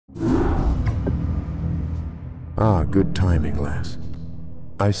Ah, good timing, lass.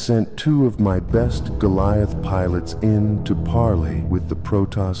 I sent 2 of my best Goliath pilots in to parley with the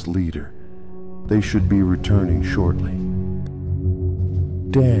Protoss leader. They should be returning shortly.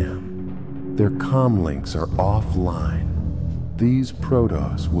 Damn, their comlinks are offline. These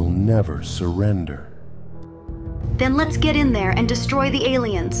Protoss will never surrender. Then let's get in there and destroy the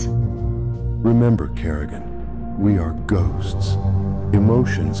aliens. Remember, Kerrigan, we are ghosts.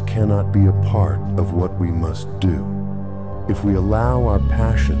 Emotions cannot be a part of what we must do. If we allow our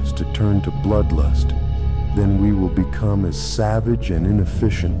passions to turn to bloodlust, then we will become as savage and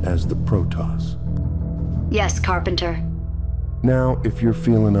inefficient as the Protoss. Yes, Carpenter. Now, if you're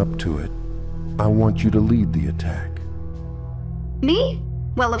feeling up to it, I want you to lead the attack. Me?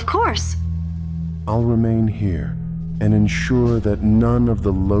 Well, of course. I'll remain here and ensure that none of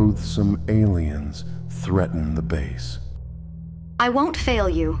the loathsome aliens threaten the base. I won't fail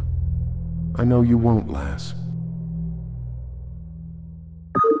you. I know you won't, lass.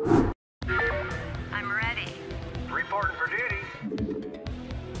 I'm ready. Reporting for duty.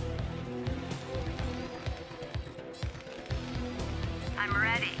 I'm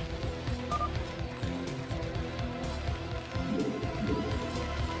ready.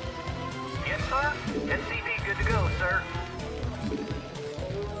 Yes, sir? SCV good to go, sir.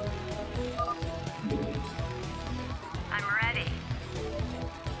 I'm ready.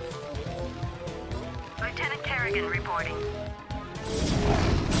 Lieutenant Kerrigan reporting.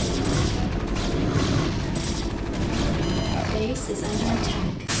 Base is under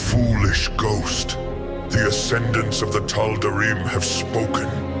attack. Foolish ghost. The ascendants of the Tal'darim have spoken.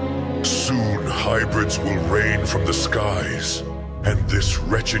 Soon hybrids will rain from the skies, and this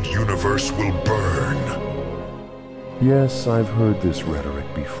wretched universe will burn. Yes, I've heard this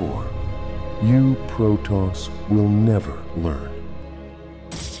rhetoric before. You Protoss will never learn.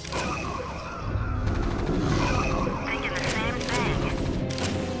 Thinking the same thing.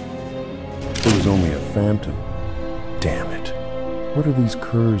 It was only a phantom. Damn it. What are these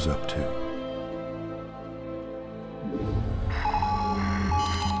curs up to?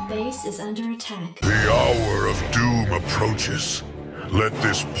 Base is under attack. The hour of doom approaches. Let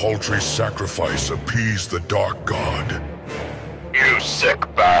this paltry sacrifice appease the Dark God. You sick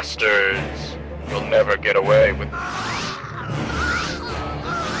bastards! You'll never get away with...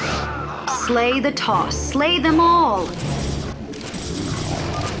 Slay the toss. Slay them all.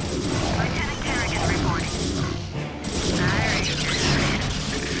 Lieutenant Kerrigan reporting. I gotcha.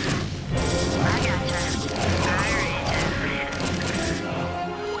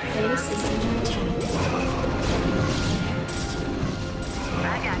 Base is under attack. I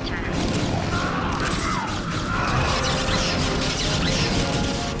gotcha.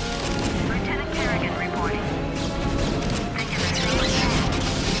 Lieutenant Kerrigan reporting. Thinking the same thing.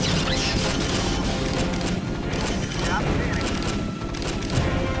 Job finished.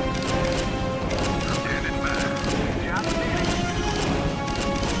 Standing by. Job finished.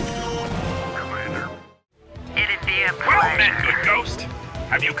 Commander. It'd be a Well met, pleasure. good ghost.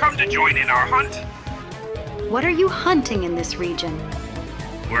 Have you come to join in our hunt? What are you hunting in this region?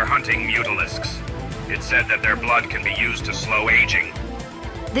 We're hunting mutalisks. It's said that their blood can be used to slow aging.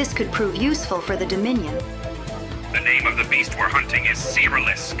 This could prove useful for the Dominion. The name of the beast we're hunting is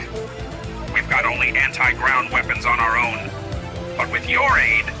Seralisk. We've got only anti-ground weapons on our own. But with your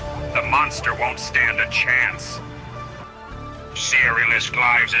aid, the monster won't stand a chance. Seralisk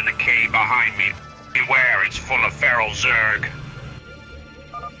lies in the cave behind me. Beware, it's full of feral Zerg.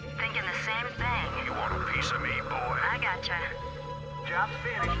 Thinking the same thing. You want a piece of me, boy? I gotcha. Job's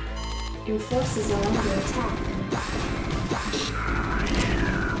finished. Your forces are under attack.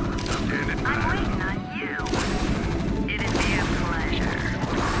 Standing I'm by. waiting on you. It'd be a pleasure.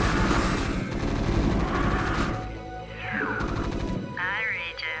 I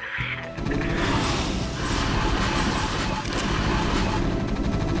read you.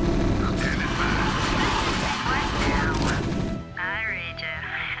 Standing by. What now? I read you.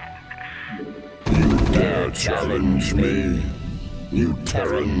 You dare challenge me? You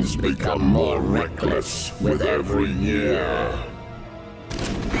Terrans become more reckless with every year.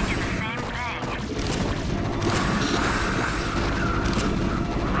 Thinking the same thing.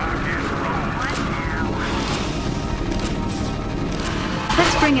 What now?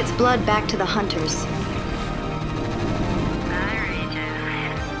 Let's bring its blood back to the hunters. I read you.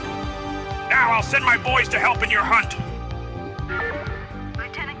 Now I'll send my boys to help in your hunt.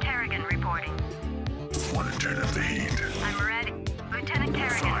 Lieutenant Kerrigan reporting. Want to turn up the heat? I'm ready. Lieutenant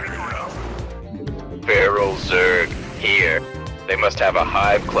Kerrigan reporting. Feral Zerg, here. They must have a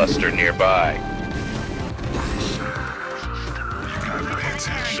hive cluster nearby.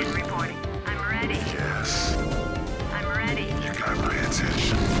 Comprehensive. Kerrigan reporting. I'm ready. Yes.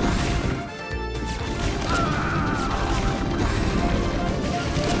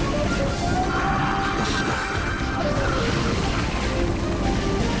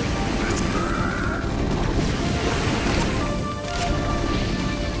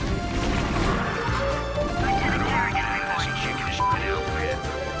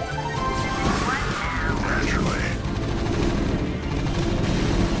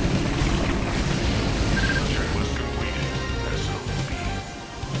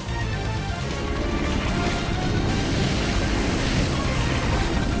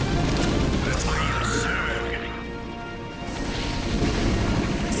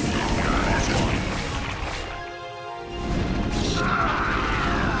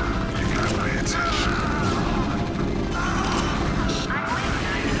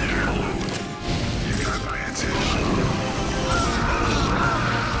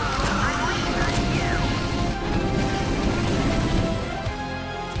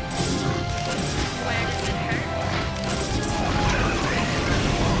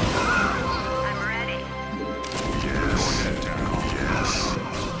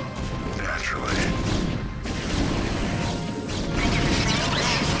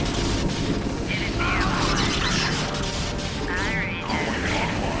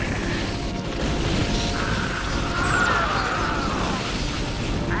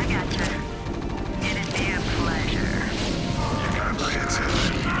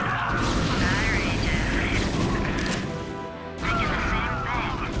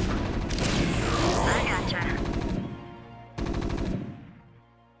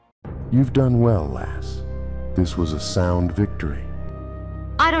 You've done well, lass. This was a sound victory.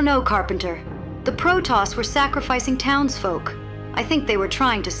 I don't know, Carpenter. The Protoss were sacrificing townsfolk. I think they were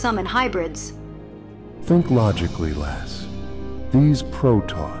trying to summon hybrids. Think logically, lass. These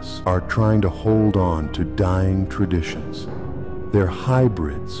Protoss are trying to hold on to dying traditions. Their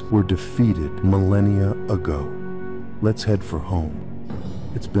hybrids were defeated millennia ago. Let's head for home.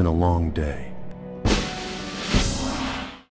 It's been a long day.